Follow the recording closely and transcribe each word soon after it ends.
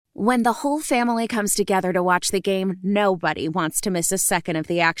When the whole family comes together to watch the game, nobody wants to miss a second of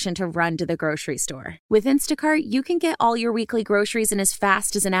the action to run to the grocery store. With Instacart, you can get all your weekly groceries in as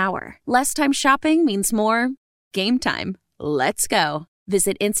fast as an hour. Less time shopping means more game time. Let's go.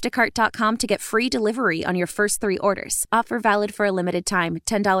 Visit instacart.com to get free delivery on your first 3 orders. Offer valid for a limited time.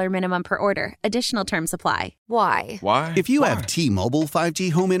 $10 minimum per order. Additional terms apply. Why? If you have T-Mobile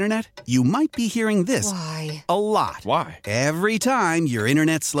 5G home internet, you might be hearing this a lot. Every time your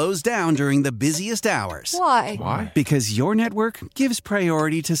internet slows down during the busiest hours. Why? Because your network gives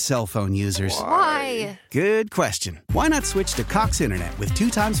priority to cell phone users. Why? Good question. Why not switch to Cox Internet with 2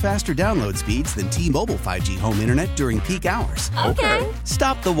 times faster download speeds than T-Mobile 5G home internet during peak hours? Okay.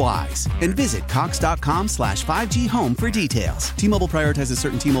 Stop the whys and visit cox.com/5G home for details. T-Mobile prioritizes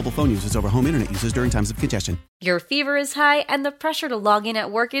certain T-Mobile phone users over home internet users during times of congestion. Your fever is high and the pressure to log in at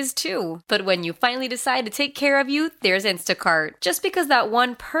work is too. But when you finally decide to take care of you, there's Instacart. Just because that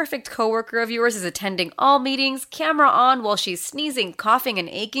one perfect coworker of yours is attending all meetings, camera on while she's sneezing, coughing, and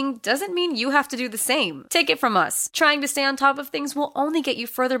aching, doesn't mean you have to do the same. Take it from us. Trying to stay on top of things will only get you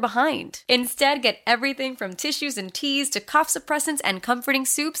further behind. Instead, get everything from tissues and teas to cough suppressants and comforting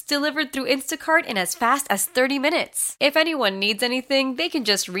soups delivered through Instacart in as fast as 30 minutes. If anyone needs anything, they can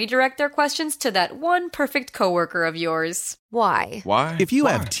just redirect their questions to that one perfect coworker of yours. Why? If you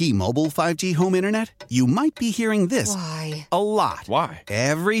have T-Mobile 5G home internet, you might be hearing this a lot.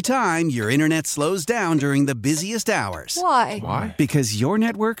 Every time your internet slows down during the busiest hours. Why? Because your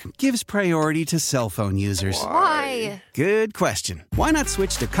network gives priority to cell phone users. Why? Good question. Why not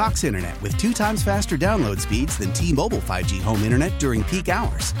switch to Cox Internet with 2 times faster download speeds than T-Mobile 5G home internet during peak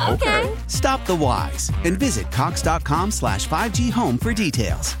hours? Okay. Stop the whys and visit cox.com/5G home for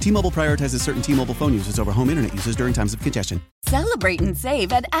details. T-Mobile prioritizes certain T-Mobile phone users over home internet users during times of congestion. Celebrate and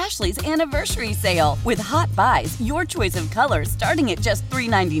save at Ashley's Anniversary Sale. With Hot Buys, your choice of colors starting at just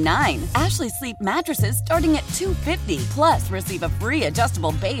 $3.99. Ashley Sleep mattresses starting at $2.50. Plus, receive a free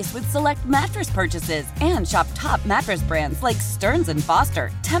adjustable base with select mattress purchases. And shop top mattress brands like Stearns &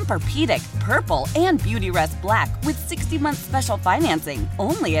 Foster, Tempur-Pedic, Purple, and Beautyrest Black with 60-month special financing.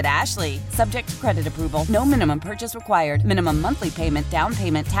 Only at Ashley. Subject to credit approval. No minimum purchase required. Minimum monthly payment, down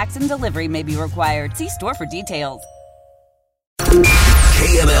payment, tax, and delivery may be required. See store for details.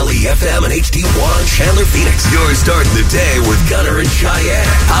 KMLE-FM and HD1 Chandler, Phoenix. You're starting the day with Gunner and Cheyenne.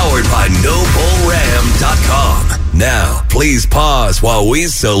 Powered by NoBullRam.com. Now, please pause while we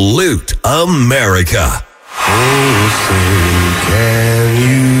salute America. Oh, say, can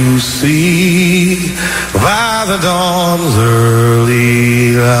you see by the dawn's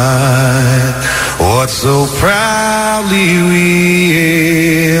early light what so proudly we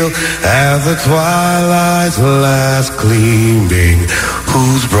hailed at the twilight's last gleaming,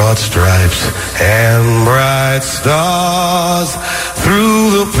 whose broad stripes and bright stars through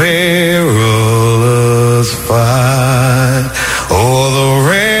the perilous fight o'er the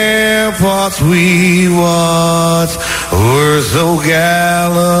ramparts we watched were so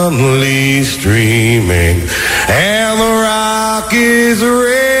gallantly streaming, and the rocket's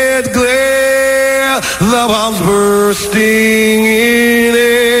red glare, the bombs bursting in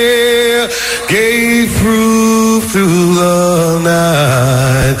air, gave proof through the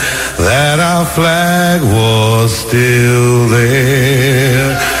night that our flag was still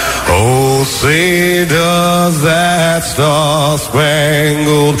there. Oh, say does that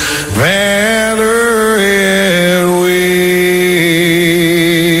star-spangled banner yet wave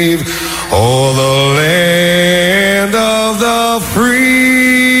o'er the land of the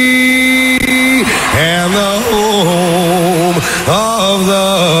free and the home of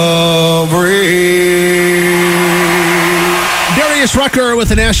the brave? Darius Rucker with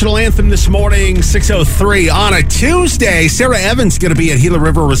the national anthem this morning, 6:03 on a Tuesday. Sarah Evans going to be at Gila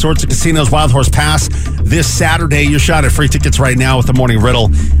River Resorts and Casinos Wild Horse Pass this Saturday. Your shot at free tickets right now with the Morning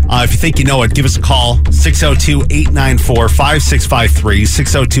Riddle. If you think you know it, give us a call, 602-894-5653,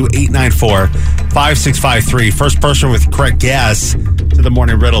 602-894-5653. First person with correct guess to the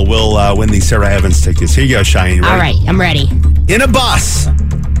Morning Riddle will win these Sarah Evans tickets. Here you go, Cheyenne. You ready? All right, I'm ready. In a bus,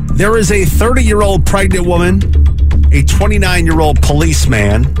 there is a 30-year-old pregnant woman, a 29-year-old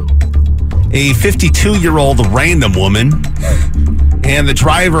policeman, a 52-year-old random woman, and the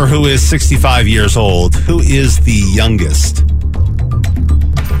driver who is 65 years old. Who is the youngest?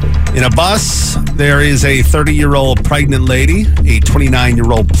 In a bus, there is a 30-year-old pregnant lady, a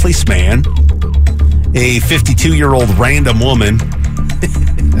 29-year-old policeman, a 52-year-old random woman.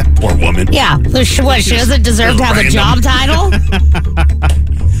 Poor woman. Yeah. She doesn't deserve to have a job title?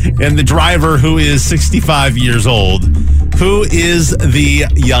 And the driver who is 65 years old. Who is the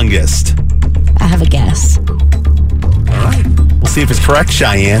youngest? I have a guess. All right. We'll see if it's correct,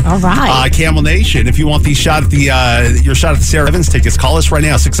 Cheyenne. All right. Camel Nation, if you want your shot at the Sarah Evans tickets, call us right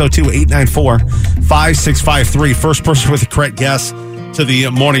now, 602-894-5653. First person with the correct guess to the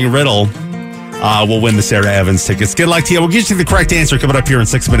morning riddle will win the Sarah Evans tickets. Good luck to you. We'll get you the correct answer coming up here in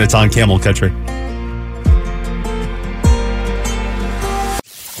 6 minutes on Camel Country.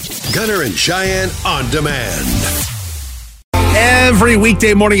 Gunner and Cheyenne on demand. Every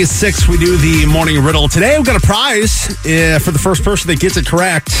weekday morning at 6, we do the morning riddle. Today, we've got a prize for the first person that gets it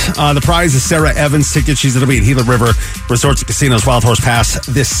correct. The prize is Sarah Evans tickets. She's going to be at Gila River Resorts and Casinos Wild Horse Pass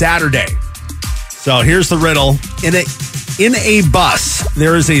this Saturday. So here's the riddle. In a bus,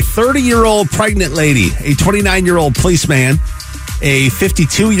 there is a 30-year-old pregnant lady, a 29-year-old policeman, a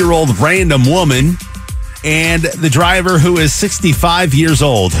 52-year-old random woman, and the driver who is 65 years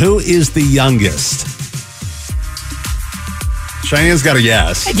old. Who is the youngest? Cheyenne's got a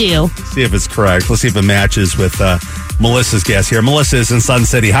guess. I do. Let's see if it's correct. Let's see if it matches with Melissa's guess here. Melissa is in Sun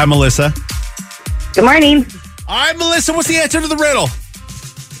City. Hi, Melissa. Good morning. All right, Melissa, what's the answer to the riddle?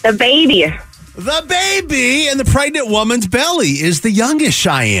 The baby. The baby in the pregnant woman's belly is the youngest,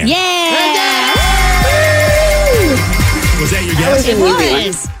 Cheyenne. Yeah. Was that your guess? It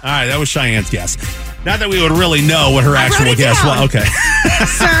was. All right, that was Cheyenne's guess. Not that we would really know what her actual guess was. Okay.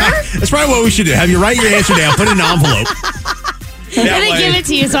 Sir? That's probably what we should do. Have you write your answer down, put it in an envelope. I'm going to give it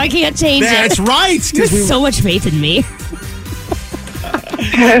to you so I can't change That's it. right. You have so much faith in me.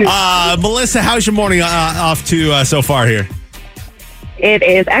 Melissa, how's your morning off to so far here? It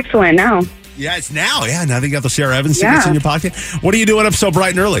is excellent now. Yeah, it's now. Yeah, now that you got the Sarah Evans tickets in your pocket. What are you doing up so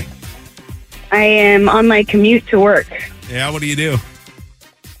bright and early? I am on my commute to work. Yeah, what do you do?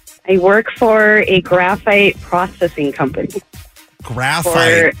 I work for a graphite processing company.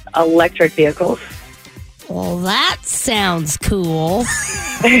 Graphite? For electric vehicles. Well, that sounds cool.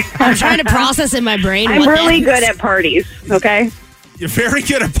 I'm trying to process in my brain. I'm really good at parties, okay? You're very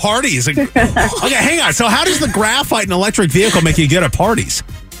good at parties. Okay, hang on. So how does the graphite and electric vehicle make you good at parties?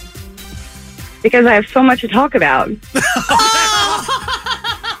 Because I have so much to talk about.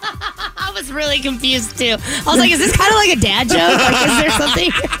 I was really confused, too. I was like, is this kind of like a dad joke? Like, is there something?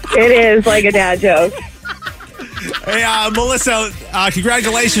 It is like a dad joke. Hey, Melissa,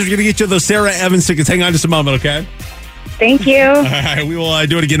 congratulations. We're going to get you those Sarah Evans tickets. Hang on just a moment, okay? Thank you. All right, we will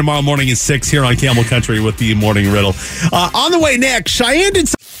do it again tomorrow morning at 6 here on Camel Country with the Morning Riddle. On the way next, Cheyenne did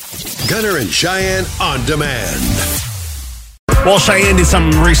Gunner and Cheyenne on demand. Well, Cheyenne did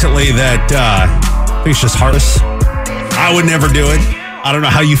something recently that I think it's just heartless. I would never do it. I don't know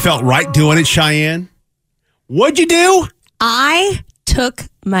how you felt right doing it, Cheyenne. What'd you do? I took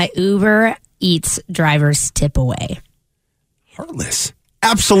my Uber Eats driver's tip away. Heartless.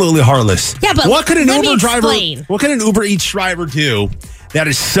 Absolutely heartless. Yeah, but what could an let me Uber driver? explain. What can an Uber Eats driver do that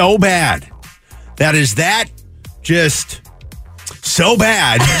is so bad? That is just so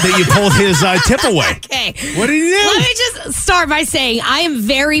bad that you pulled his tip away. Okay. What did he do? Let me just start by saying I am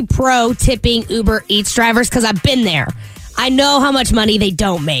very pro tipping Uber Eats drivers because I've been there. I know how much money they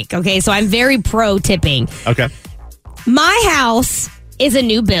don't make. Okay, so I'm very pro tipping. Okay. My house is a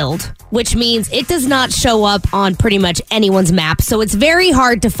new build, which means it does not show up on pretty much anyone's map, so it's very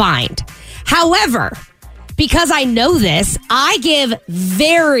hard to find. However, because I know this, I give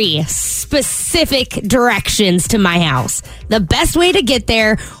very specific directions to my house. The best way to get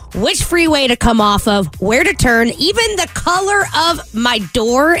there, which freeway to come off of, where to turn, even the color of my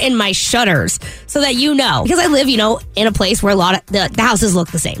door and my shutters, so that you know. Because I live, in a place where a lot of the houses look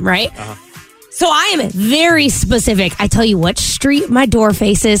the same, right? Uh-huh. So I am very specific. I tell you what street my door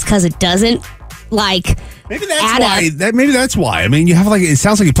faces because it doesn't Maybe that's why. I mean, you have it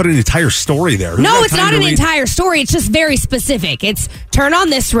sounds like you put an entire story there. No, it's not an entire story. It's just very specific. It's turn on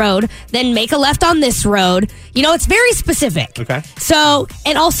this road, then make a left on this road. It's very specific. Okay. So,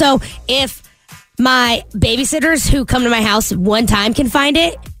 and also, if my babysitters who come to my house one time can find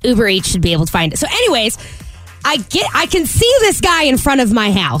it, Uber Eats should be able to find it. So anyways, I can see this guy in front of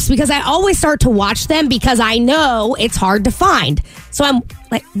my house because I always start to watch them because I know it's hard to find. So I'm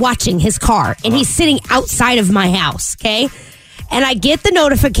watching his car and he's sitting outside of my house, okay? And I get the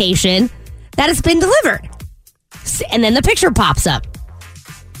notification that it's been delivered. And then the picture pops up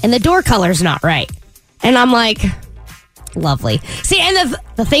and the door color's not right. And I'm like, lovely. See, and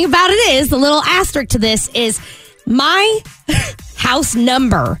the thing about it is, the little asterisk to this is my house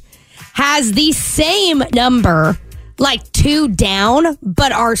number has the same number, 2 down,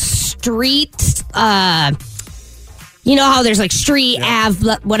 but our street, you know how there's street,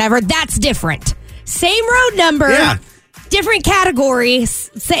 Ave, whatever, that's different. Same road number, different categories,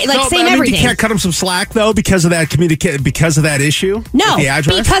 same everything. You can't cut them some slack, though, because of that issue? No, the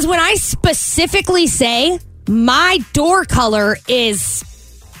address? because when I specifically say my door color is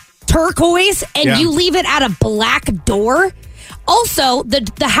turquoise and you leave it at a black door. Also,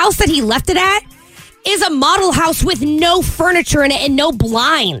 the house that he left it at is a model house with no furniture in it and no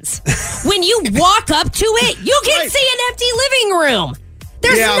blinds. When you walk up to it, you can see an empty living room.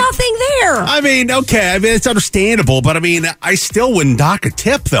 There's nothing there. I mean, okay. I mean, it's understandable, but I mean, I still wouldn't dock a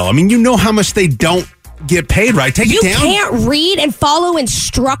tip, though. I mean, you know how much they don't get paid, right? Take it down. You can't read and follow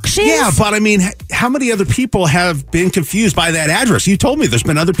instructions. Yeah, but I mean, how many other people have been confused by that address? You told me there's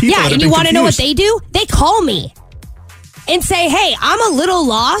been other people that have been confused. Yeah, and you want to know what they do? They call me and say, hey, I'm a little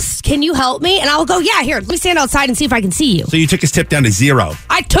lost. Can you help me? And I'll go, yeah, here, let me stand outside and see if I can see you. So you took his tip down to 0.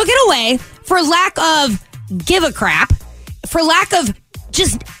 I took it away for lack of give a crap, for lack of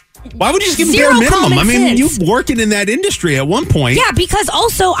just why would you just give him bare minimum? I mean, you working in that industry at one point. Yeah, because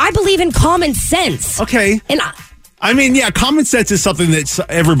also I believe in common sense. Okay. And I mean, yeah, common sense is something that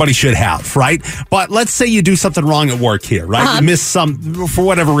everybody should have, right? But let's say you do something wrong at work here, right? You miss some, for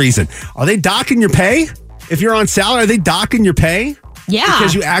whatever reason. Are they docking your pay? If you're on salary, are they docking your pay? Yeah.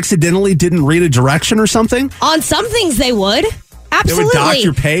 Because you accidentally didn't read a direction or something? On some things they would. Absolutely. They would dock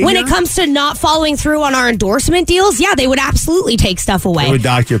your pay when here? it comes to not following through on our endorsement deals, yeah, they would absolutely take stuff away. They would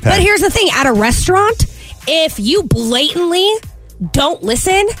dock your pay. But here's the thing. At a restaurant, if you blatantly don't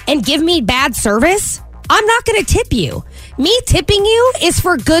listen and give me bad service, I'm not going to tip you. Me tipping you is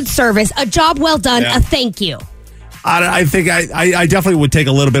for good service, a job well done, a thank you. I think I definitely would take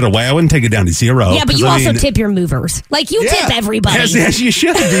a little bit away. I wouldn't take it down to 0. Yeah, but you also tip your movers. Like, you tip everybody. Yes, you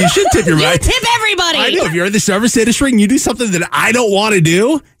should. You should tip your You tip everybody. I know. If you're in the service industry and you do something that I don't want to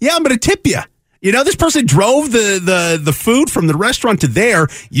do, yeah, I'm going to tip you. You know, this person drove the food from the restaurant to there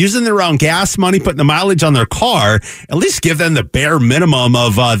using their own gas money, putting the mileage on their car. At least give them the bare minimum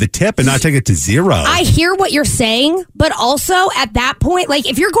of the tip and not take it to 0. I hear what you're saying, but also at that point, like,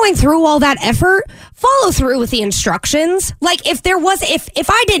 if you're going through all that effort, follow through with the instructions. Like, if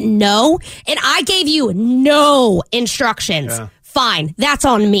I didn't know and I gave you no instructions, fine, that's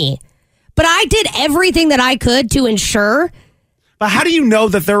on me. But I did everything that I could to ensure. But how do you know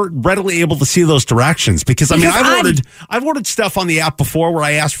that they're readily able to see those directions? Because I mean, I've ordered stuff on the app before where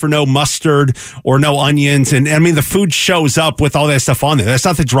I asked for no mustard or no onions, and I mean the food shows up with all that stuff on there. That's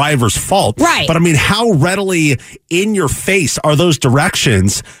not the driver's fault, right? But I mean, how readily in your face are those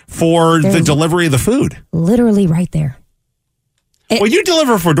directions for the delivery of the food? Literally right there. Well, you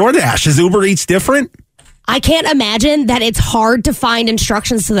deliver for DoorDash. Is Uber Eats different? I can't imagine that it's hard to find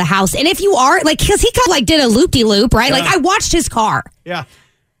instructions to the house. And if you are, like, because he kind of like did a loop-de-loop, right? Like, I watched his car. Yeah.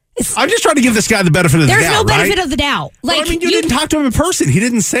 I'm just trying to give this guy the benefit of the doubt, There's no benefit of the doubt. Like, well, I mean, you didn't talk to him in person. He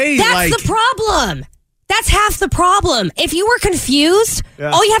didn't say, that's the problem. That's half the problem. If you were confused,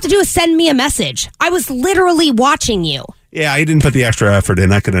 all you have to do is send me a message. I was literally watching you. Yeah, he didn't put the extra effort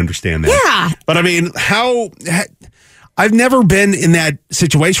in. I can understand that. Yeah. But I mean, I've never been in that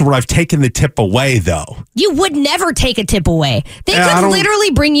situation where I've taken the tip away, though. You would never take a tip away. They could literally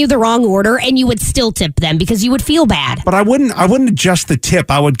bring you the wrong order and you would still tip them because you would feel bad. But I wouldn't adjust the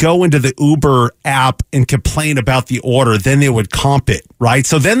tip. I would go into the Uber app and complain about the order. Then they would comp it, right?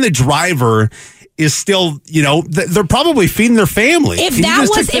 So then the driver is still, you know, they're probably feeding their family. If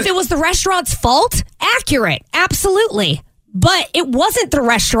it was the restaurant's fault, accurate. Absolutely. But it wasn't the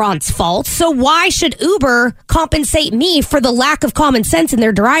restaurant's fault, so why should Uber compensate me for the lack of common sense in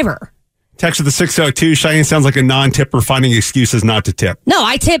their driver? Text of the 602, Cheyenne sounds like a non-tipper finding excuses not to tip. No,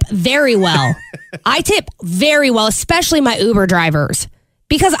 I tip very well. I tip very well, especially my Uber drivers,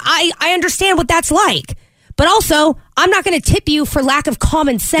 because I understand what that's like. But also, I'm not going to tip you for lack of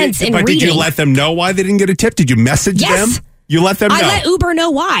common sense in reading. Did you let them know why they didn't get a tip? Did you message them? You let them know? I let Uber know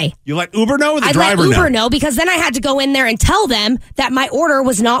why. You let Uber know or the driver know? I let Uber know because then I had to go in there and tell them that my order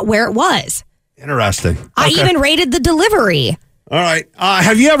was not where it was. Interesting. I even rated the delivery. All right.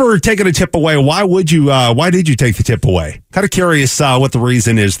 Have you ever taken a tip away? Why did you take the tip away? Kind of curious what the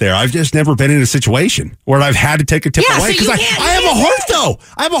reason is there. I've just never been in a situation where I've had to take a tip away because I have a heart, though.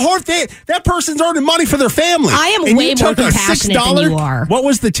 I have a heart. That person's earning money for their family. I am way more compassionate than you are. What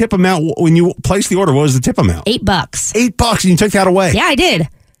was the tip amount when you placed the order? What was the tip amount? $8. $8, and you took that away? Yeah, I did.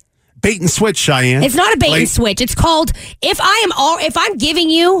 Bait and switch, Cheyenne. It's not a bait and switch. It's called if I'm giving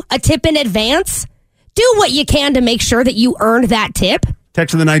you a tip in advance, do what you can to make sure that you earned that tip.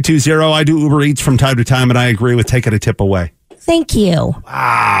 Text in the 920. I do Uber Eats from time to time, and I agree with taking a tip away. Thank you.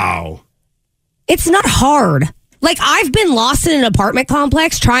 Wow. It's not hard. Like, I've been lost in an apartment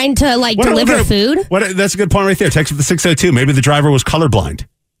complex trying to, deliver food. That's a good point right there. Text with the 602. Maybe the driver was colorblind.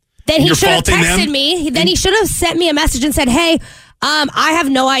 Then he should have texted me. Then he should have sent me a message and said, hey, I have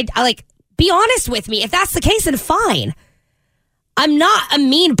no idea. Like, be honest with me. If that's the case, then fine. I'm not a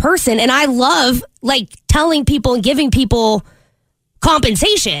mean person, and I love like telling people and giving people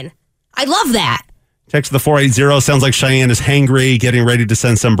compensation. I love that. Text the 480. Sounds like Cheyenne is hangry, getting ready to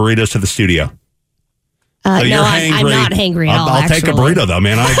send some burritos to the studio. So no, I'm not hangry at all. I'll take a burrito, though,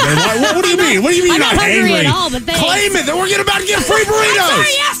 man. What do you mean? What do you mean I'm you're not hungry at all, but thanks. Claim it. Then we're about to get free burritos. I'm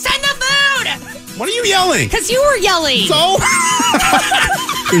sorry, yes, send the food. What are you yelling? Because you were yelling. So?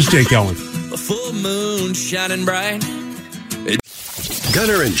 Here's Jake yelling. A full moon shining bright.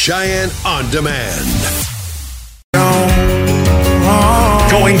 Gunner and Cheyenne on demand.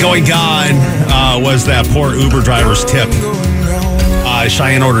 Going, gone was that poor Uber driver's tip.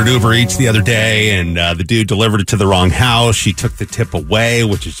 Cheyenne ordered Uber Eats the other day, and the dude delivered it to the wrong house. She took the tip away,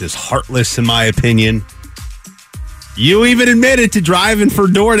 which is just heartless in my opinion. You even admitted to driving for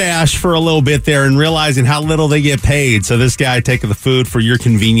DoorDash for a little bit there and realizing how little they get paid. So this guy taking the food for your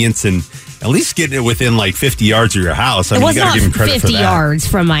convenience and at least getting it within like 50 yards of your house. I mean, it was you got to give him credit for that. 50 yards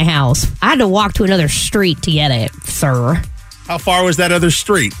from my house. I had to walk to another street to get it, sir. How far was that other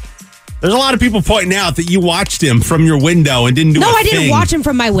street? There's a lot of people pointing out that you watched him from your window and didn't do No, a I didn't thing. watch him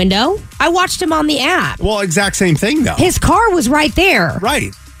from my window. I watched him on the app. Well, exact same thing, though. His car was right there.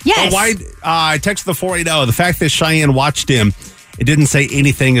 Right. Yes. So why? I texted the 480. The fact that Cheyenne watched him, it didn't say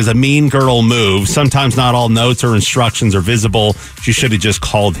anything is a mean girl move. Sometimes not all notes or instructions are visible. She should have just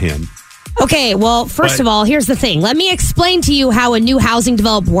called him. Okay, well, first of all, here's the thing. Let me explain to you how a new housing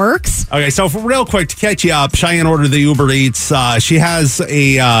develop works. Okay, so for real quick, to catch you up, Cheyenne ordered the Uber Eats. She has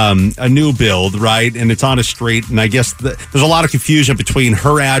a new build, right? And it's on a street. And I guess there's a lot of confusion between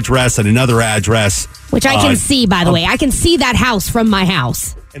her address and another address. Which I can see, by the way. I can see that house from my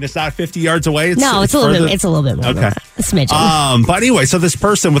house. And it's not 50 yards away? It's a little bit. It's a little bit more. Okay. A smidgen. But anyway, so this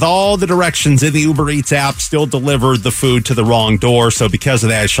person with all the directions in the Uber Eats app still delivered the food to the wrong door. So because of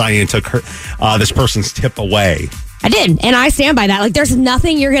that, Cheyenne took this person's tip away. I did. And I stand by that. Like, there's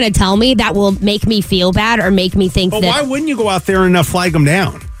nothing you're going to tell me that will make me feel bad or make me think but that. Why wouldn't you go out there and flag them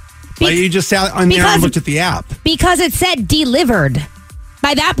down? Like you just sat on there and looked at the app. Because it said delivered.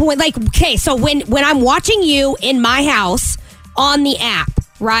 By that point, like, okay, so when I'm watching you in my house on the app,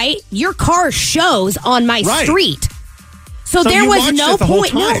 right? Your car shows on my street. So there was no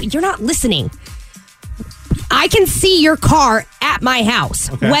point. No, you're not listening. I can see your car at my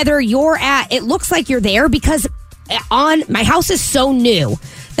house. Okay. Whether you're at, it looks like you're there because on my house is so new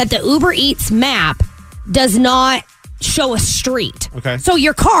that the Uber Eats map does not show a street. Okay. So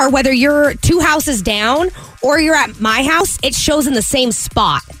your car, whether you're 2 houses down or you're at my house, it shows in the same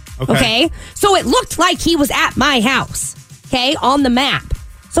spot. Okay. So it looked like he was at my house. Okay. On the map.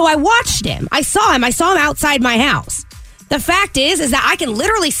 So I watched him. I saw him outside my house. The fact is that I can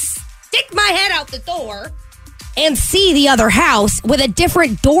literally stick my head out the door and see the other house with a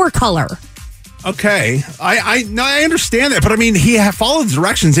different door color. Okay. I understand that, but I mean, he followed the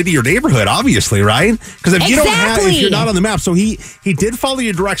directions into your neighborhood, obviously, right? Because if if you're not on the map, so he did follow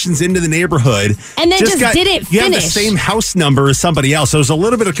your directions into the neighborhood, and then just didn't finish. You have the same house number as somebody else, so there's a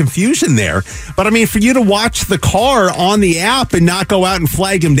little bit of confusion there. But I mean, for you to watch the car on the app and not go out and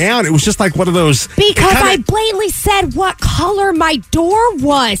flag him down, it was just like one of those. Because I blatantly said what color my door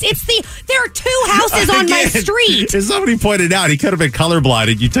was. There are 2 houses on my street. As somebody pointed out, he could have been colorblind,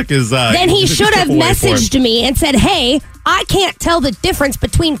 and you took his. Then he should have messaged me and said, hey, I can't tell the difference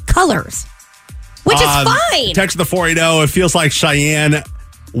between colors, which is fine. Text the 480. It feels like Cheyenne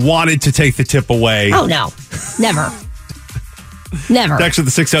wanted to take the tip away. Oh, no. Never. Never. Text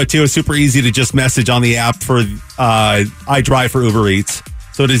the 602 is super easy to just message on the app for I drive for Uber Eats.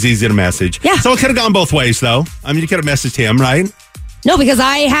 So it is easy to message. Yeah. So it could have gone both ways, though. I mean, you could have messaged him, right? No, because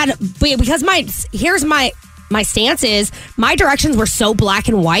here's my stance is my directions were so black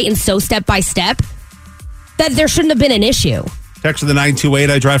and white and so step by step that there shouldn't have been an issue. Text to the 928.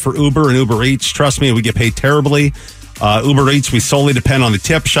 I drive for Uber and Uber Eats. Trust me, we get paid terribly. Uber Eats, we solely depend on the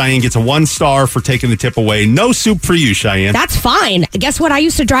tip. Cheyenne gets a 1 star for taking the tip away. No soup for you, Cheyenne. That's fine. Guess what? I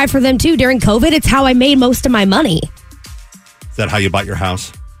used to drive for them too during COVID. It's how I made most of my money. Is that how you bought your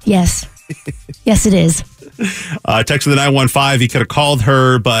house? Yes. Yes, it is. Text to the 915. He could have called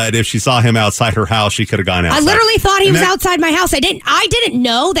her, but if she saw him outside her house, she could have gone outside. I literally thought he was outside my house. I didn't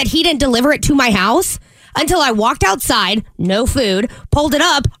know that he didn't deliver it to my house until I walked outside, no food, pulled it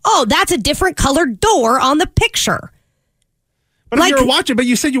up. Oh, that's a different colored door on the picture. But if you were watching, but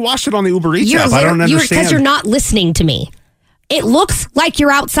you said you watched it on the Uber Eats app. I don't understand. Because you're not listening to me. It looks like you're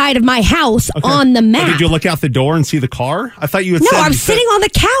outside of my house on the map. Did you look out the door and see the car? I thought you had said... No, I'm sitting on the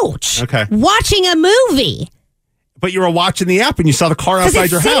couch. Watching a movie. But you were watching the app and you saw the car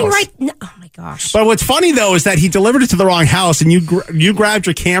outside your house. Oh, my gosh. But what's funny, though, is that he delivered it to the wrong house, and you grabbed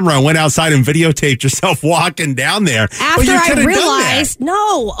your camera and went outside and videotaped yourself walking down there. After I realized, no,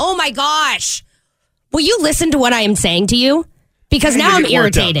 oh my gosh. Will you listen to what I am saying to you? Because now I'm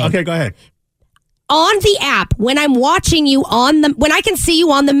irritated. Okay, go ahead. On the app, when I'm watching you when I can see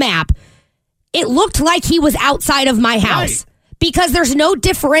you on the map, it looked like he was outside of my house. Right. Because there's no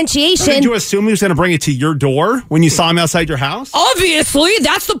differentiation. Did you assume he was going to bring it to your door when you saw him outside your house? Obviously,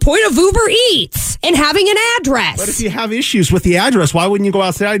 that's the point of Uber Eats and having an address. But if you have issues with the address, why wouldn't you go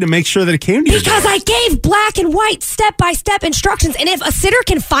outside to make sure that it came to you? Because I gave black and white step-by-step instructions. And if a sitter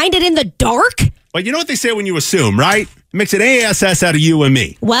can find it in the dark... But you know what they say when you assume, right? It makes an ASS out of you and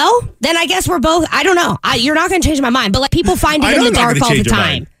me. Well, then I guess we're both... I don't know. You're not going to change my mind. But people find it in the dark all the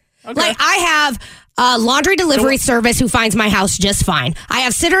time. Okay. Like, I have... laundry delivery service who finds my house just fine. I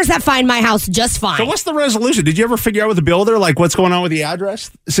have sitters that find my house just fine. So what's the resolution? Did you ever figure out with the builder, like what's going on with the address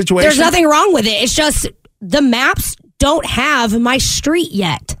situation? There's nothing wrong with it. It's just the maps don't have my street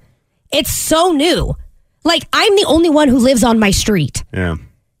yet. It's so new. Like, I'm the only one who lives on my street. Yeah.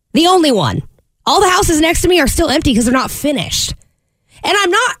 The only one. All the houses next to me are still empty because they're not finished. And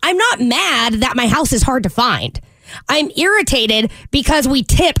I'm not mad that my house is hard to find. I'm irritated because we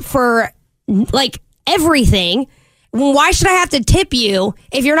tip for like everything. Why should I have to tip you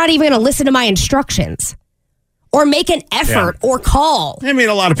if you're not even going to listen to my instructions or make an effort or call? I mean,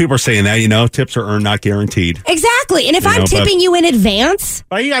 a lot of people are saying that, tips are earned, not guaranteed. Exactly. And if I'm tipping you in advance.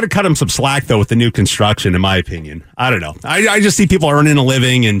 But you got to cut them some slack, though, with the new construction, in my opinion. I don't know. I just see people earning a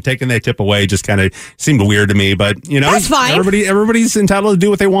living and taking that tip away just kind of seemed weird to me. But, that's fine. Everybody's entitled to do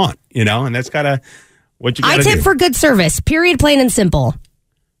what they want, and that's kind of what you got to do. I tip for good service, period, plain and simple.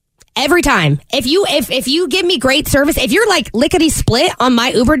 Every time. If you give me great service, if you're like lickety split on my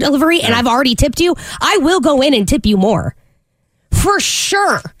Uber delivery and I've already tipped you, I will go in and tip you more. For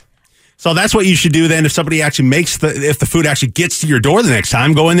sure. So that's what you should do then if somebody actually if the food actually gets to your door the next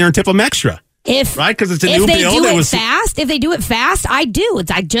time, go in there and tip them extra. Right? Because it's a new build. If they do it fast, I do.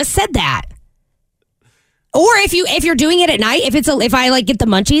 I just said that. Or if you're doing it at night, if I like get the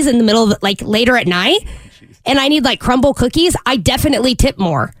munchies in the middle of like later at night and I need like crumble cookies, I definitely tip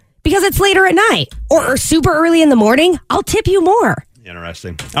more. Because it's later at night or super early in the morning, I'll tip you more.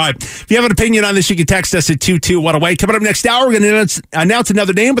 Interesting. All right. If you have an opinion on this, you can text us at 22108. Coming up next hour, we're going to announce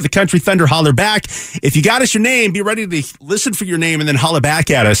another name with the Country Thunder Hollerback. If you got us your name, be ready to listen for your name and then holler back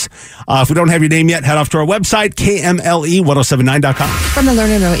at us. If we don't have your name yet, head off to our website, KMLE1079.com. From the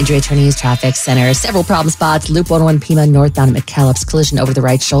Lerner Row Injury Attorneys Traffic Center, several problem spots. Loop 101 Pima northbound at McKellips. Collision over the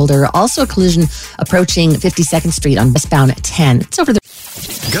right shoulder. Also a collision approaching 52nd Street on westbound 10. It's over the...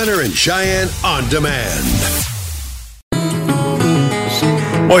 Gunner and Cheyenne on demand.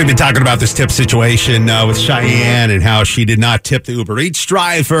 Well, we've been talking about this tip situation with Cheyenne and how she did not tip the Uber Eats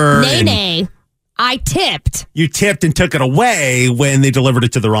driver. Nay. I tipped. You tipped and took it away when they delivered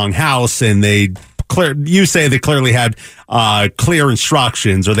it to the wrong house, and you say they clearly had clear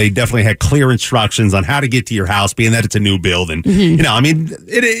instructions, or they definitely had clear instructions on how to get to your house, being that it's a new building. Mm-hmm.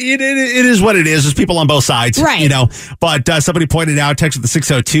 It is what it is. There's people on both sides, right? But somebody pointed out, text at the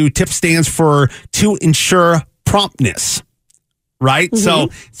 602, tip stands for to ensure promptness, right? Mm-hmm. So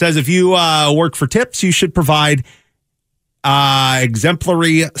it says if you work for tips, you should provide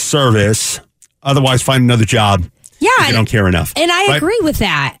exemplary service. Otherwise, find another job. Yeah, if you don't care enough. And I agree with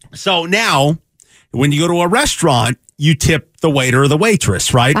that. So now, when you go to a restaurant, you tip the waiter or the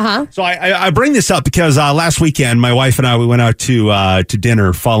waitress, right? Uh-huh. So I bring this up because last weekend, my wife and I, we went out to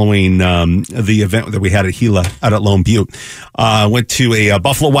dinner following the event that we had at Gila out at Lone Butte. Went to a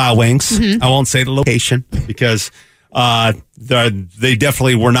Buffalo Wild Wings. Mm-hmm. I won't say the location because they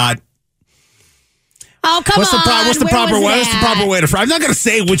definitely were not. Oh, come on. What's the proper way to... I'm not going to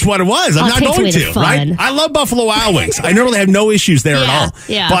say which one it was. I'm not going to, right? I love Buffalo Wild Wings. I normally have no issues there at all.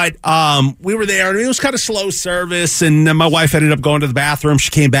 Yeah. But we were there, and it was kind of slow service, and my wife ended up going to the bathroom. She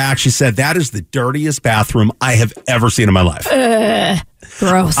came back. She said, that is the dirtiest bathroom I have ever seen in my life.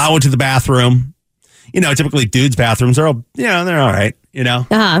 Gross. I went to the bathroom. Typically dudes' bathrooms are all, they're all right.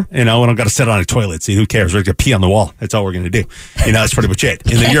 Uh-huh. We don't got to sit on a toilet. See, who cares? We're going to pee on the wall. That's all we're going to do. That's pretty much it.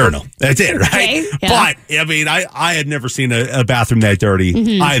 In the urinal. That's it, right? Okay. Yeah. But, I had never seen a bathroom that dirty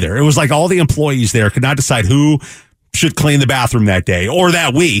either. It was like all the employees there could not decide who should clean the bathroom that day or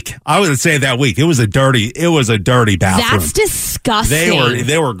that week. I would say that week. It was a dirty bathroom. That's disgusting.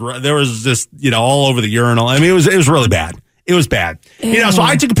 There was just, all over the urinal. It was really bad. It was bad. So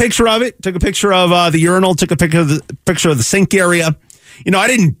I took a picture of it, took a picture of the urinal, took a picture of the sink area. I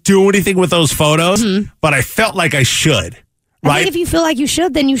didn't do anything with those photos, but I felt like I should, right? I think if you feel like you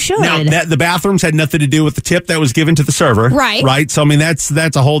should, then you should. Now, the bathrooms had nothing to do with the tip that was given to the server. Right. Right. So, I mean, that's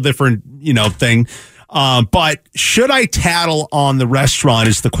a whole different, thing. But should I tattle on the restaurant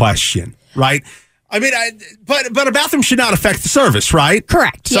is the question, right? I mean, but a bathroom should not affect the service, right?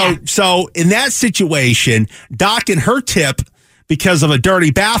 Correct. So in that situation, docking her tip because of a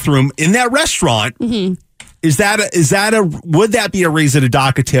dirty bathroom in that restaurant, would that be a reason to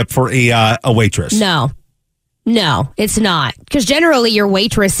dock a tip for a waitress? No, it's not. Because generally your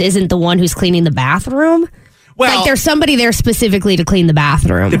waitress isn't the one who's cleaning the bathroom. Well, like there's somebody there specifically to clean the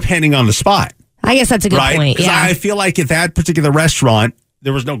bathroom. Depending on the spot. I guess that's a good point. Yeah. I feel like at that particular restaurant,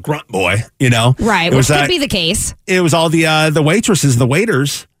 there was no grunt boy, Right, which could be the case. It was all the waitresses, the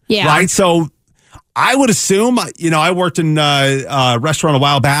waiters. Yeah. Right? So I would assume, I worked in a restaurant a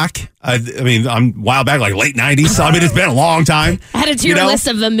while back. I'm a while back, like late 90s. So, it's been a long time. Added to your list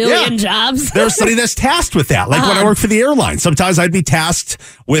of a million jobs. There's somebody that's tasked with that. Like when I worked for the airline, sometimes I'd be tasked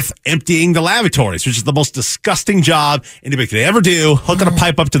with emptying the lavatories, which is the most disgusting job anybody could ever do. Hooking a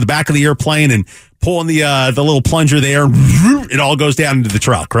pipe up to the back of the airplane and pulling the little plunger there. It all goes down into the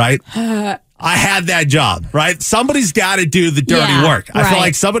truck, right? I had that job, right? Somebody's got to do the dirty work. I feel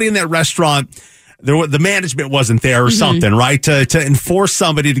like somebody in that restaurant, the management wasn't there or something, right? To enforce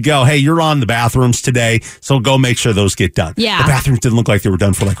somebody to go, hey, you're on the bathrooms today, so go make sure those get done. Yeah. The bathrooms didn't look like they were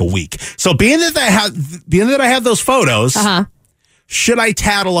done for like a week. So being that I have those photos, should I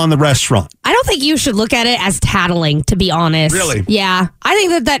tattle on the restaurant? I don't think you should look at it as tattling, to be honest. Really? Yeah. I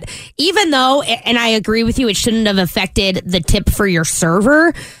think that even though, and I agree with you, it shouldn't have affected the tip for your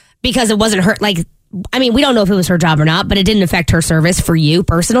server because it wasn't her, we don't know if it was her job or not, but it didn't affect her service for you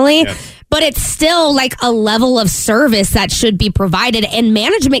personally. Yeah. But it's still like a level of service that should be provided, and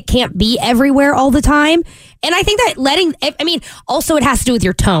management can't be everywhere all the time. And I think that also it has to do with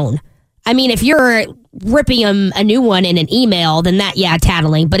your tone. If you're ripping them a new one in an email, then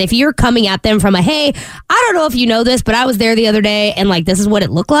tattling. But if you're coming at them from hey, I don't know if you know this, but I was there the other day and this is what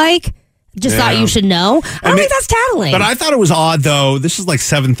it looked like. Just thought you should know. I don't think that's tattling. But I thought it was odd, though. This is like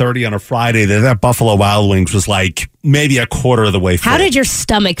 7:30 on a Friday. That Buffalo Wild Wings was like maybe a quarter of the way full. How did your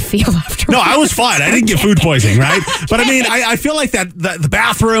stomach feel after? No, I was fine. I didn't get food poisoning, right? Okay. But I feel like that the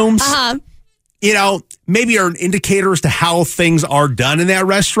bathrooms, maybe are an indicator as to how things are done in that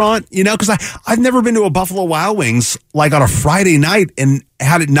restaurant, because I've never been to a Buffalo Wild Wings like on a Friday night and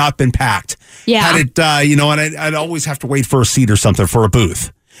had it not been packed. Yeah. Had it, and I'd always have to wait for a seat or something for a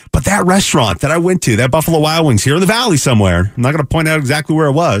booth. But that restaurant that I went to, that Buffalo Wild Wings here in the Valley somewhere, I'm not going to point out exactly where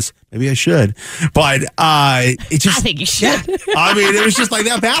it was. Maybe I should. But it just... I think you should. It was just like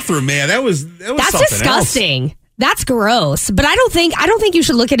that bathroom, man. That was That's something disgusting. Else. That's gross. But I don't think you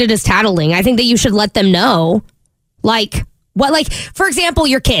should look at it as tattling. I think that you should let them know. For example,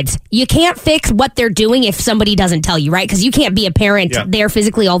 your kids. You can't fix what they're doing if somebody doesn't tell you, right? Because you can't be a parent there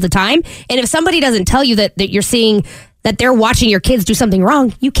physically all the time. And if somebody doesn't tell you that you're seeing that they're watching your kids do something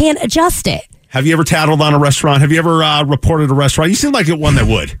wrong, you can't adjust it. Have you ever tattled on a restaurant? Have you ever reported a restaurant? You seem like one that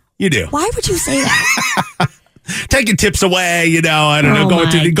would. You do. Why would you say that? Taking tips away, I don't know.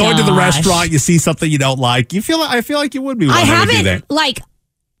 Going to the restaurant, you see something you don't like. I feel like you would be one that would do that.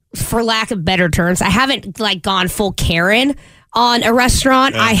 For lack of better terms, I haven't gone full Karen on a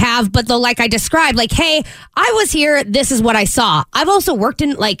restaurant. I have, but like I described, hey, I was here. This is what I saw. I've also worked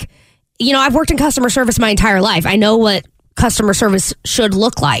in I've worked in customer service my entire life. I know what customer service should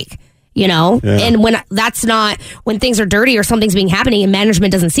look like, and when things are dirty or something's happening and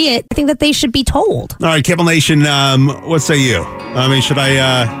management doesn't see it, I think that they should be told. All right, Cable Nation, what say you? Should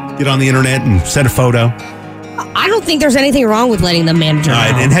I get on the internet and send a photo? I don't think there's anything wrong with letting the manager know.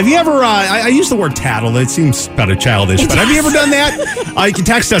 And have you ever, I use the word tattle. It seems kind of childish, but have you ever done that? You can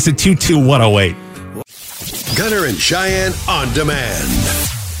text us at 22108. Gunner and Cheyenne on demand.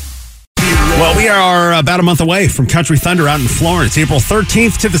 Well, we are about a month away from Country Thunder out in Florence, April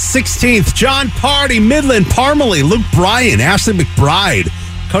 13th to the 16th. John Party, Midland, Parmalee, Luke Bryan, Ashley McBride,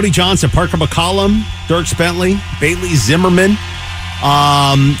 Cody Johnson, Parker McCollum, Dirk Bentley, Bailey Zimmerman.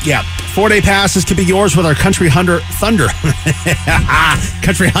 4-day passes could be yours with our Country Thunder.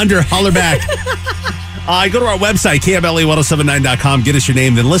 Country Thunder, Hollerback. Go to our website, KMLE1079.com. Get us your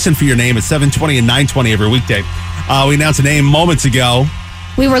name, then listen for your name at 7:20 and 9:20 every weekday. We announced a name moments ago.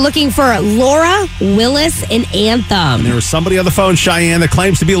 We were looking for Laura Willis in Anthem. And there was somebody on the phone, Cheyenne, that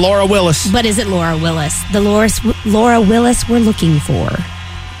claims to be Laura Willis. But is it Laura Willis? The Laura Willis we're looking for.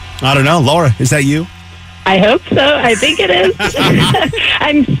 I don't know. Laura, is that you? I hope so. I think it is.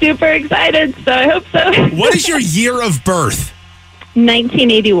 I'm super excited, so I hope so. What is your year of birth?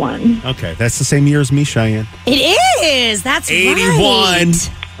 1981. Okay, that's the same year as me, Cheyenne. It is. That's 81.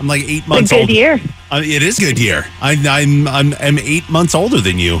 right. I'm like 8 months old. old. Good year. It is a good year. I'm 8 months older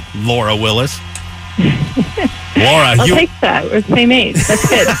than you, Laura Willis. Laura, I'll take that. We're the same age. That's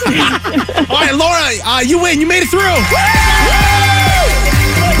good. All right, Laura, you win. You made it through.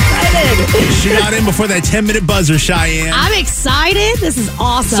 She got in before that 10-minute buzzer, Cheyenne. I'm excited. This is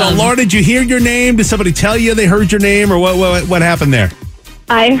awesome. So, Laura, did you hear your name? Did somebody tell you they heard your name, or what happened there?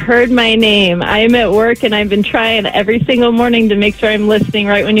 I heard my name. I'm at work, and I've been trying every single morning to make sure I'm listening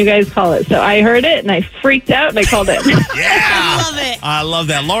right when you guys call it. So I heard it, and I freaked out, and I called it. Yeah. I love it. I love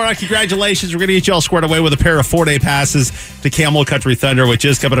that. Laura, congratulations. We're going to get you all squared away with a pair of 4-day passes to Camel Country Thunder, which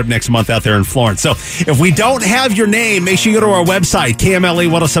is coming up next month out there in Florence. So if we don't have your name, make sure you go to our website,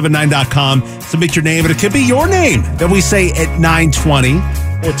 KMLE1079.com. Submit your name, and it could be your name that we say at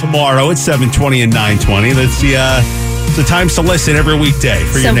 9:20 or tomorrow at 7:20 and 9:20. That's the times to listen every weekday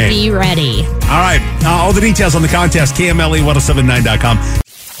for your name. So be ready. All right. All the details on the contest, KMLE1079.com.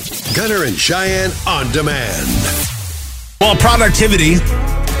 Gunner and Cheyenne on demand. Well, productivity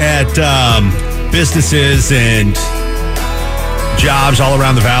at businesses and jobs all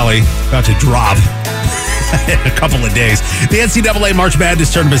around the valley about to drop in a couple of days. The NCAA March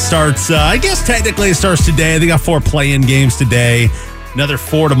Madness tournament starts, I guess technically it starts today. They got 4 play-in games today. Another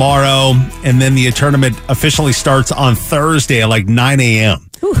 4 tomorrow, and then the tournament officially starts on Thursday at like 9 a.m.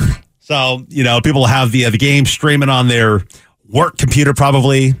 Whew. So, people have the game streaming on their work computer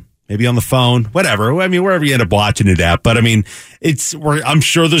probably, maybe on the phone, whatever. I mean, wherever you end up watching it at. But, I mean, I'm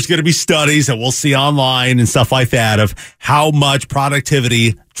sure there's going to be studies that we'll see online and stuff like that of how much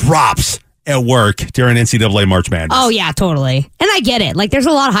productivity drops at work during NCAA March Madness. Oh, yeah, totally. And I get it. Like, there's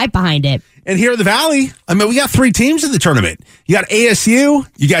a lot of hype behind it. And here in the Valley, I mean, we got 3 teams in the tournament. You got ASU,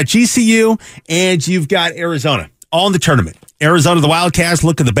 you got GCU, and you've got Arizona, all in the tournament. Arizona, the Wildcats,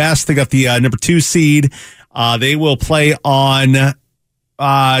 look at the best. They got the number 2 seed. They will play on,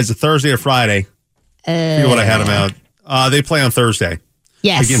 is it Thursday or Friday? I forget what I had them out. They play on Thursday.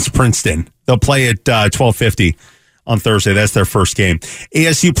 Yes. Against Princeton. They'll play at 12:50 on Thursday. That's their first game.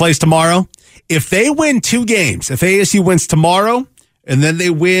 ASU plays tomorrow. If they win 2 games, if ASU wins tomorrow, and then they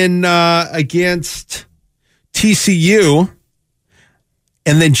win against TCU,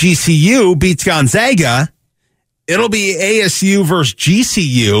 and then GCU beats Gonzaga, it'll be ASU versus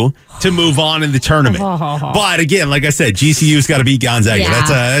GCU to move on in the tournament. But again, like I said, GCU's got to beat Gonzaga. Yeah.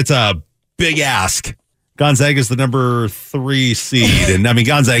 That's a big ask. Gonzaga's the number 3 seed, and I mean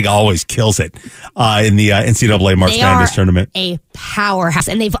Gonzaga always kills it in the NCAA March Madness tournament. A powerhouse,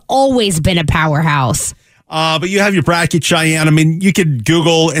 and they've always been a powerhouse. But you have your bracket, Cheyenne. I mean, you could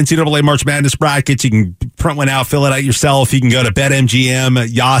Google NCAA March Madness brackets. You can print one out, fill it out yourself. You can go to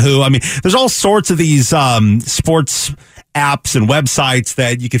BetMGM, Yahoo. I mean, there's all sorts of these sports apps and websites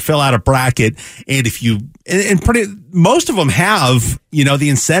that you could fill out a bracket. And if you, most of them have, the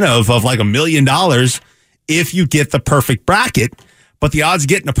incentive of like $1 million if you get the perfect bracket. But the odds of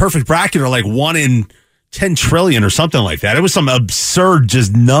getting a perfect bracket are like 1 in 10 trillion or something like that. It was some absurd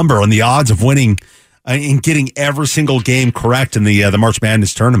just number on the odds of winning and getting every single game correct in the March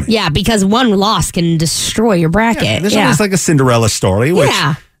Madness tournament. Yeah, because one loss can destroy your bracket. Yeah, there's always like a Cinderella story, which,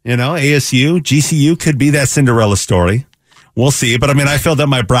 ASU, GCU could be that Cinderella story. We'll see. But I mean, I filled out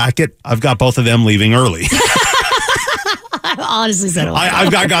my bracket. I've got both of them leaving early. I honestly said it.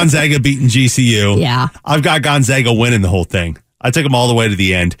 I've got Gonzaga beating GCU. Yeah. I've got Gonzaga winning the whole thing. I took them all the way to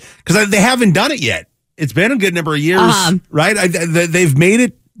the end because they haven't done it yet. It's been a good number of years, right? They've made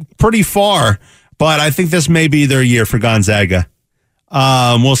it pretty far. But I think this may be their year for Gonzaga.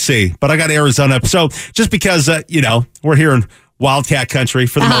 We'll see. But I got Arizona. So just because, we're here in Wildcat country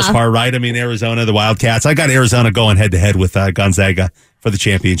for the most part, right? I mean, Arizona, the Wildcats. I got Arizona going head-to-head with Gonzaga for the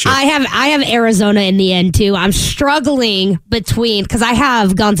championship. I have Arizona in the end, too. I'm struggling because I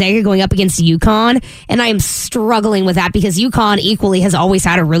have Gonzaga going up against UConn, and I am struggling with that because UConn equally has always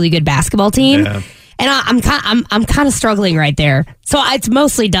had a really good basketball team. Yeah. And I'm kind of struggling right there. So it's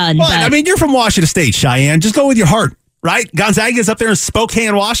mostly done. But I mean, you're from Washington State, Cheyenne. Just go with your heart, right? Gonzaga's up there in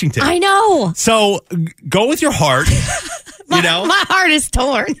Spokane, Washington. I know. So go with your heart. My heart is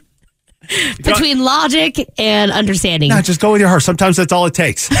torn between logic and understanding. No, just go with your heart. Sometimes that's all it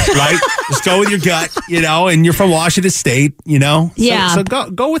takes, right? Just go with your gut, and you're from Washington State, Yeah. So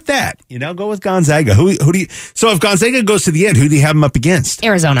go with that, go with Gonzaga. Who do you? So if Gonzaga goes to the end, who do you have them up against?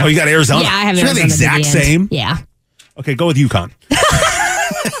 Arizona. Oh, you got Arizona. Yeah, I have so Arizona. The exact same. Yeah. Okay, go with UConn.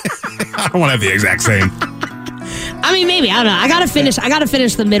 I don't want to have the exact same. I mean, maybe. I don't know. I gotta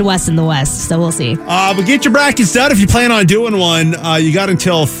finish the Midwest and the West, so we'll see. But get your brackets done if you plan on doing one. You got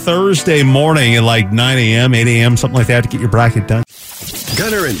until Thursday morning at like 9 a.m., 8 a.m., something like that to get your bracket done.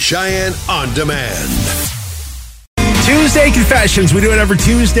 Gunner and Cheyenne on demand. Tuesday Confessions. We do it every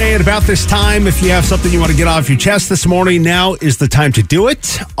Tuesday at about this time. If you have something you want to get off your chest this morning, now is the time to do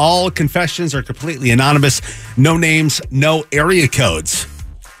it. All confessions are completely anonymous. No names, no area codes.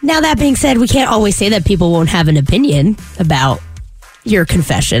 Now, that being said, we can't always say that people won't have an opinion about your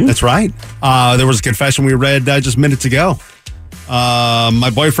confession. That's right. There was a confession we read just minutes ago.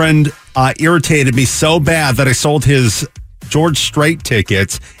 My boyfriend irritated me so bad that I sold his George Strait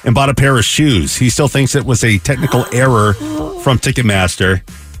tickets and bought a pair of shoes. He still thinks it was a technical error from Ticketmaster.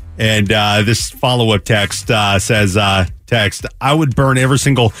 And this follow-up text says, I would burn every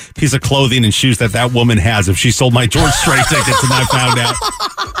single piece of clothing and shoes that woman has if she sold my George Strait tickets and I found out.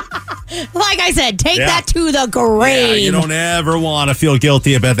 Like I said, take that to the grave. Yeah, you don't ever want to feel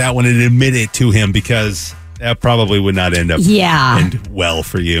guilty about that one and admit it to him, because that probably would not end well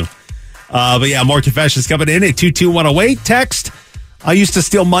for you. But yeah, more confessions coming in at 22108. Text, I used to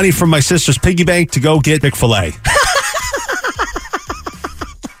steal money from my sister's piggy bank to go get Chick-fil-A.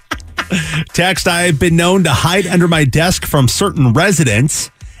 Text, I've been known to hide under my desk from certain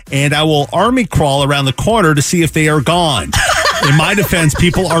residents, and I will army crawl around the corner to see if they are gone. In my defense,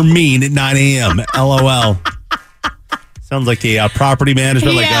 people are mean at 9 a.m. LOL. Sounds like a property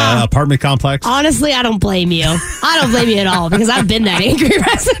management, like an apartment complex. Honestly, I don't blame you. I don't blame you at all, because I've been that angry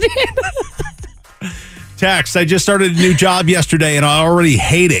resident. Text, I just started a new job yesterday and I already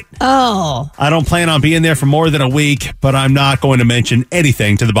hate it. Oh. I don't plan on being there for more than a week, but I'm not going to mention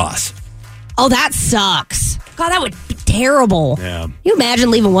anything to the boss. Oh, that sucks. God, that would be terrible. Yeah. You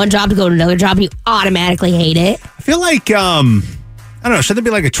imagine leaving one job to go to another job and you automatically hate it? I feel like, I don't know, should there be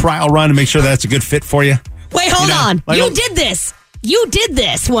like a trial run to make sure that's a good fit for you? Wait, hold on. Like, you did this. You did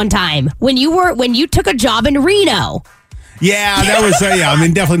this one time when you took a job in Reno. Yeah, that was,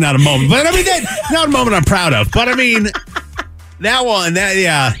 definitely not a moment. But I mean, not a moment I'm proud of. But I mean,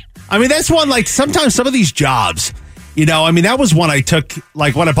 that's one, like, sometimes some of these jobs, that was one I took,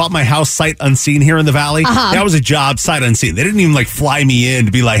 like, when I bought my house sight unseen here in the Valley. Uh-huh. That was a job sight unseen. They didn't even, like, fly me in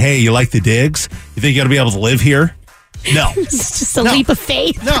to be like, hey, you like the digs? You think you're going to be able to live here? No. It's just a leap of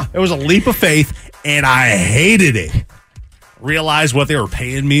faith. No, it was a leap of faith. And I hated it. Realized what they were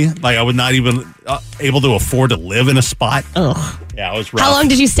paying me. Like, I was not even able to afford to live in a spot. Ugh. Yeah, it was rough. How long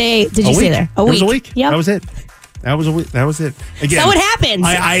did you stay? Stay there? A week. It was a week. Yep. That was it. That was it. Again, so what happens?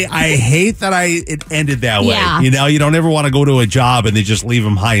 I hate that it ended that way. Yeah. You don't ever want to go to a job and they just leave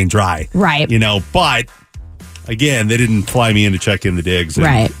them high and dry. Right. But again, they didn't fly me in to check in the digs.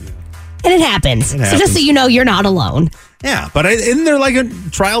 Right. And it happens. So just so you know, you're not alone. Yeah, but isn't there like a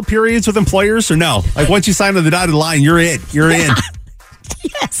trial periods with employers or no? Like once you sign on the dotted line, you're in. You're in.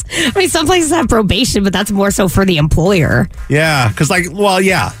 Yes. I mean, some places have probation, but that's more so for the employer. Yeah, because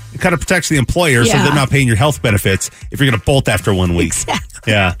it kind of protects the employer so they're not paying your health benefits if you're going to bolt after 1 week.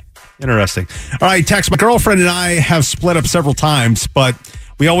 Exactly. Yeah, interesting. All right, text. My girlfriend and I have split up several times, but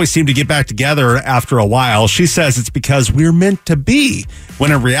we always seem to get back together after a while. She says it's because we're meant to be,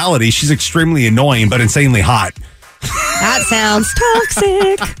 when in reality, she's extremely annoying but insanely hot. That sounds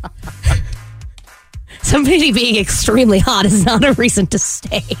toxic. Somebody being extremely hot is not a reason to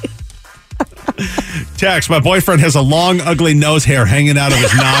stay. Text, my boyfriend has a long, ugly nose hair hanging out of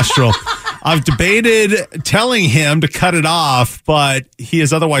his nostril. I've debated telling him to cut it off, but he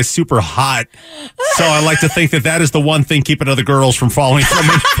is otherwise super hot. So I like to think that is the one thing keeping other girls from falling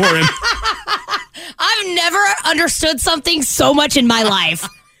for him. I've never understood something so much in my life.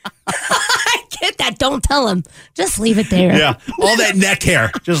 I get that. Don't tell him. Just leave it there. Yeah. All that neck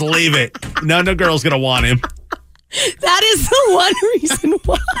hair. Just leave it. No girl's going to want him. That is the one reason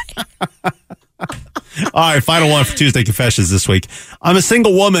why. All right. Final one for Tuesday Confessions this week. I'm a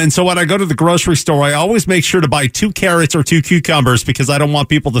single woman, so when I go to the grocery store, I always make sure to buy 2 carrots or 2 cucumbers because I don't want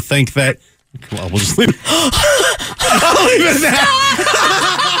people to think that. Well, we'll just leave it. I'll leave it at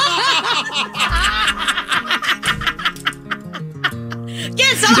that.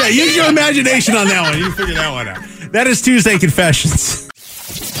 Yeah, use your imagination on that one. You can figure that one out. That is Tuesday Confessions.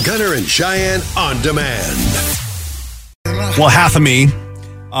 Gunner and Cheyenne on demand. Well, half of me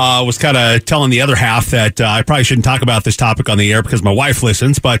was kind of telling the other half that I probably shouldn't talk about this topic on the air because my wife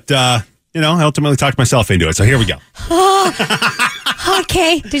listens, but, I ultimately talked myself into it. So here we go.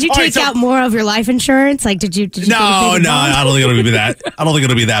 Okay. Did you take out more of your life insurance? Like, did you No, I don't think it'll be that. I don't think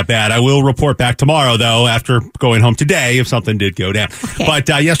it'll be that bad. I will report back tomorrow, though, after going home today, if something did go down. Okay. But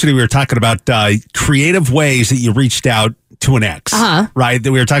yesterday we were talking about creative ways that you reached out to an ex, right?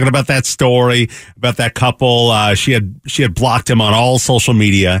 That we were talking about that story about that couple. She had blocked him on all social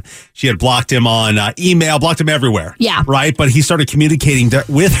media. She had blocked him on email, blocked him everywhere. Yeah, right. But he started communicating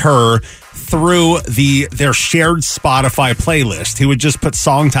with her through their shared Spotify playlist. He would just put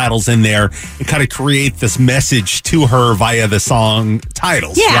song titles in there and kind of create this message to her via the song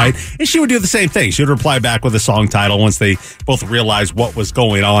titles, right? And she would do the same thing. She would reply back with a song title once they both realized what was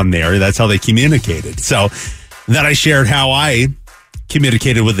going on there. That's how they communicated. So then I shared how I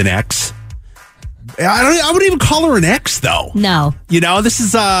communicated with an ex. I wouldn't even call her an ex, though. No. You know, this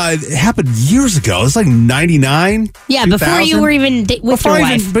is it happened years ago. It's like 99. Yeah, 2000. Before you were even with your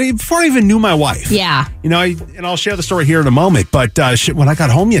wife. Before I even knew my wife. Yeah. You know, and I'll share the story here in a moment. But when I got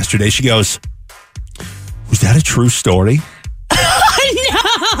home yesterday, she goes, "Was that a true story?" No.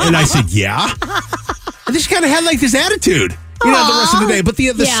 And I said, "Yeah." And then she kind of had like this attitude, you know, the rest of the day. But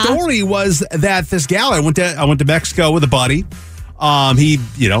the story was that this gal, I went to Mexico with a buddy. He,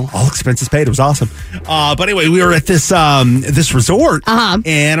 you know, all expenses paid. It was awesome. But anyway, we were at this resort,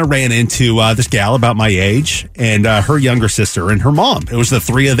 and I ran into this gal about my age and her younger sister and her mom. It was the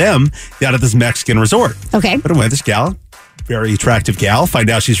three of them out at this Mexican resort. Okay. But anyway, this gal, very attractive gal. Find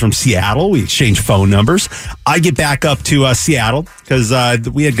out she's from Seattle. We exchange phone numbers. I get back up to Seattle because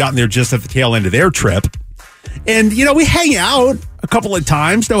we had gotten there just at the tail end of their trip. And, you know, we hang out a couple of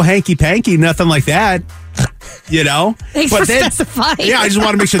times. No hanky-panky, nothing like that. You know? Thanks for specifying. Yeah, I just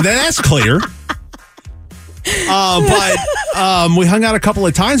want to make sure that's clear. But we hung out a couple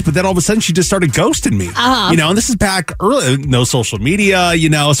of times, but then all of a sudden she just started ghosting me. You know, and this is back early, no social media, you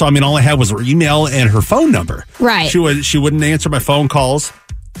know, so I mean, all I had was her email and her phone number. Right. She wouldn't answer my phone calls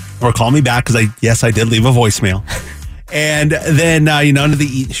or call me back because I did leave a voicemail. And then, you know,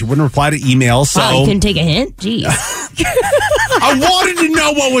 she wouldn't reply to emails. So you couldn't take a hint? Jeez. I wanted to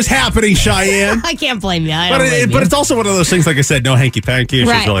know what was happening, Cheyenne. I can't blame you. But it's also one of those things, like I said, no hanky-panky. She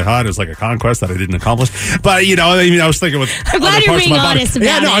was really hot. It was like a conquest that I didn't accomplish. But, you know, I was thinking with I'm glad you're being honest about it.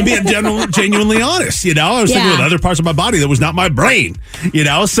 Yeah, no, I'm being genuinely honest, you know. I was thinking with other parts of my body that was not my brain, you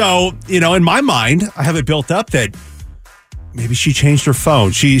know. So, you know, in my mind, I have it built up that maybe she changed her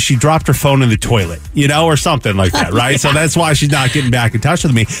phone. She dropped her phone in the toilet, you know, or something like that, right? So that's why she's not getting back in touch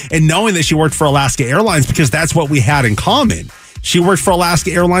with me. And knowing that she worked for Alaska Airlines, because that's what we had in common. She worked for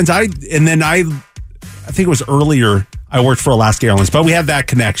Alaska Airlines. I think it was earlier I worked for Alaska Airlines, but we had that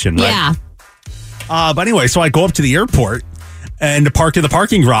connection, right? Yeah. But anyway, so I go up to the airport and parked in the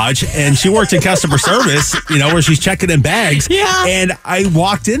parking garage, and she worked in customer service, you know, where she's checking in bags. Yeah. And I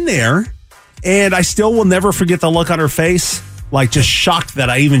walked in there. And I still will never forget the look on her face, like just shocked that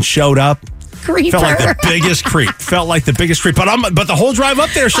I even showed up. Creeper. Felt like the biggest creep. But the whole drive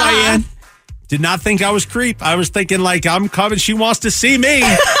up there, Cheyenne, did not think I was creep. I was thinking like, I'm coming. She wants to see me.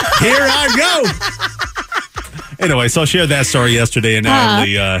 Here I go. Anyway, so I shared that story yesterday, and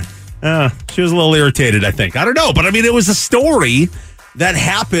she was a little irritated, I think. I don't know, but I mean, it was a story that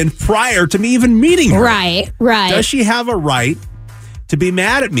happened prior to me even meeting her. Right. Does she have a right to be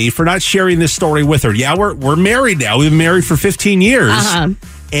mad at me for not sharing this story with her? Yeah, we're married now. We've been married for 15 years.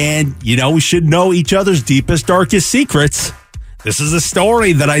 And, you know, we should know each other's deepest, darkest secrets. This is a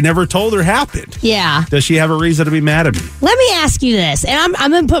story that I never told her happened. Yeah. Does she have a reason to be mad at me? Let me ask you this, and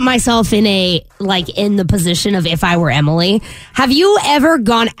I'm going to put myself in the position of if I were Emily. Have you ever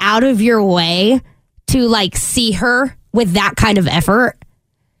gone out of your way to, see her with that kind of effort?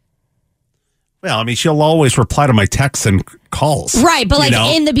 Well, I mean, she'll always reply to my texts and calls. Right, but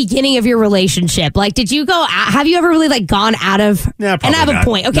in the beginning of your relationship, did you go, have you ever really gone out of, yeah, and I have not. a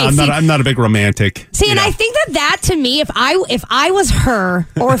point. Okay, no, I'm not a big romantic. See, and I think that to me, if I was her,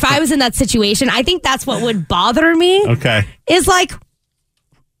 or if I was in that situation, I think that's what would bother me. Okay. Is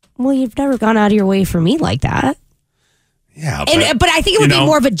well, you've never gone out of your way for me like that. Yeah, but I think it would be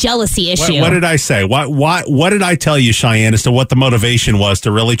more of a jealousy issue. What did I say? What did I tell you, Cheyenne, as to what the motivation was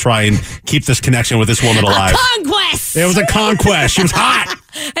to really try and keep this connection with this woman alive? A conquest. It was a conquest. She was hot.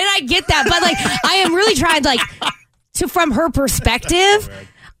 And I get that, but I am really trying to from her perspective,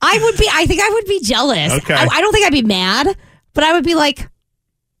 I think I would be jealous. Okay. I don't think I'd be mad, but I would be like,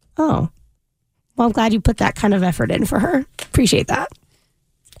 oh, well, I'm glad you put that kind of effort in for her. Appreciate that.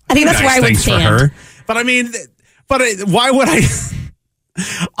 I think that's where I would stand. For her. But I mean, why would I?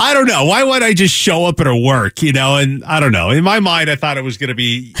 I don't know. Why would I just show up at her work? You know, and I don't know. In my mind, I thought it was going to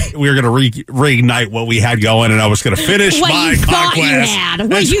be we were going to reignite what we had going, and I was going to finish my conquest.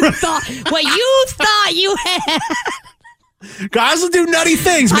 What you thought you had. Guys will do nutty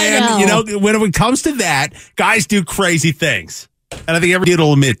things, man. You know, when it comes to that, guys do crazy things, and I think every kid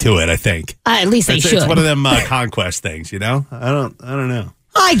will admit to it. I think at least they should. It's one of them conquest things. You know, I don't know.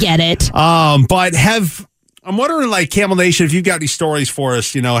 I get it. But I'm wondering, like, Camel Nation, if you've got any stories for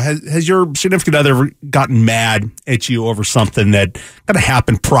us, has your significant other gotten mad at you over something that kind of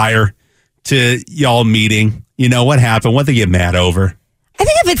happened prior to y'all meeting? What happened? What they get mad over? I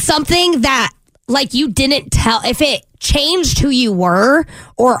think if it's something that, like, you didn't tell, if it changed who you were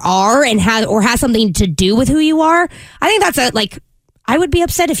or are and has something to do with who you are, I think that's I would be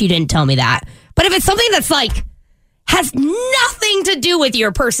upset if you didn't tell me that. But if it's something that's like, has nothing to do with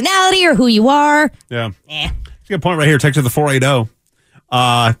your personality or who you are. Yeah. That's a good point right here. Text to the 480.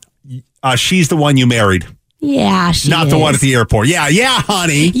 She's the one you married. Yeah, she Not is. the one at the airport. Yeah,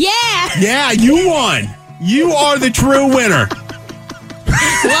 honey. Yeah. Yeah, you won. You are the true winner.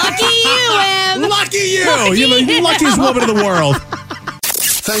 Lucky you, Em. Lucky you. You're the luckiest woman in the world.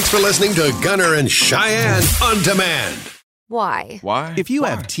 Thanks for listening to Gunner and Cheyenne on Demand. Why? If you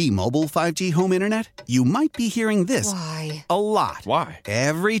have T-Mobile 5G home internet, you might be hearing this Why? a lot.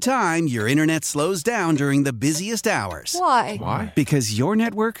 Every time your internet slows down during the busiest hours. Why? Because your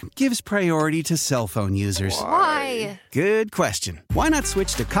network gives priority to cell phone users. Why? Good question. Why not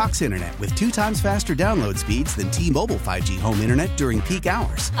switch to Cox Internet with 2 times faster download speeds than T-Mobile 5G home internet during peak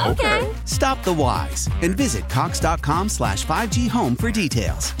hours? Okay. Stop the whys and visit cox.com/5G home for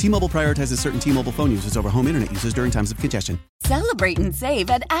details. T-Mobile prioritizes certain T-Mobile phone users over home internet users during times of congestion. Celebrate and save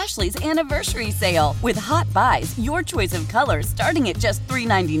at Ashley's Anniversary Sale. With Hot Buys, your choice of colors starting at just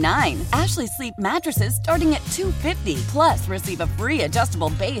 $3.99. Ashley Sleep mattresses starting at $2.50. Plus, receive a free adjustable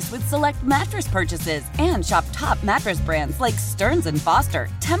base with select mattress purchases. And shop top mattress brands like Stearns & Foster,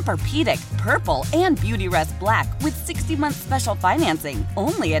 Tempur-Pedic, Purple, and Beautyrest Black with 60-month special financing.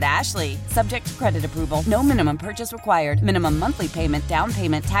 Only at Ashley. Subject to credit approval. No minimum purchase required. Minimum monthly payment, down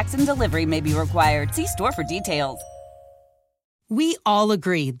payment, tax, and delivery may be required. See store for details. We all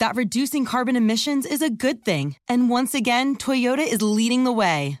agree that reducing carbon emissions is a good thing. And once again, Toyota is leading the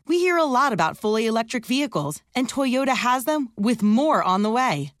way. We hear a lot about fully electric vehicles, and Toyota has them with more on the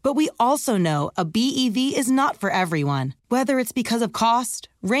way. But we also know a BEV is not for everyone. Whether it's because of cost,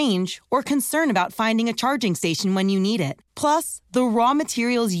 range, or concern about finding a charging station when you need it. Plus, the raw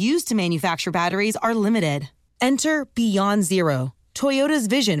materials used to manufacture batteries are limited. Enter Beyond Zero, Toyota's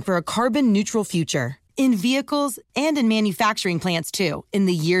vision for a carbon-neutral future. In vehicles and in manufacturing plants, too, in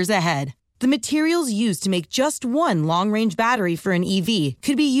the years ahead. The materials used to make just one long-range battery for an EV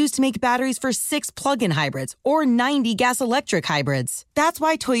could be used to make batteries for 6 plug-in hybrids or 90 gas-electric hybrids. That's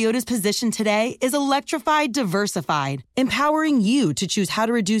why Toyota's position today is electrified, diversified, empowering you to choose how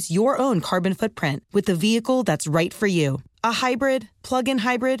to reduce your own carbon footprint with the vehicle that's right for you. A hybrid, plug-in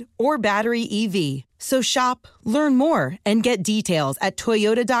hybrid, or battery EV. So shop, learn more, and get details at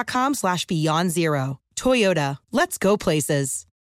toyota.com/beyondzero. Toyota, let's go places.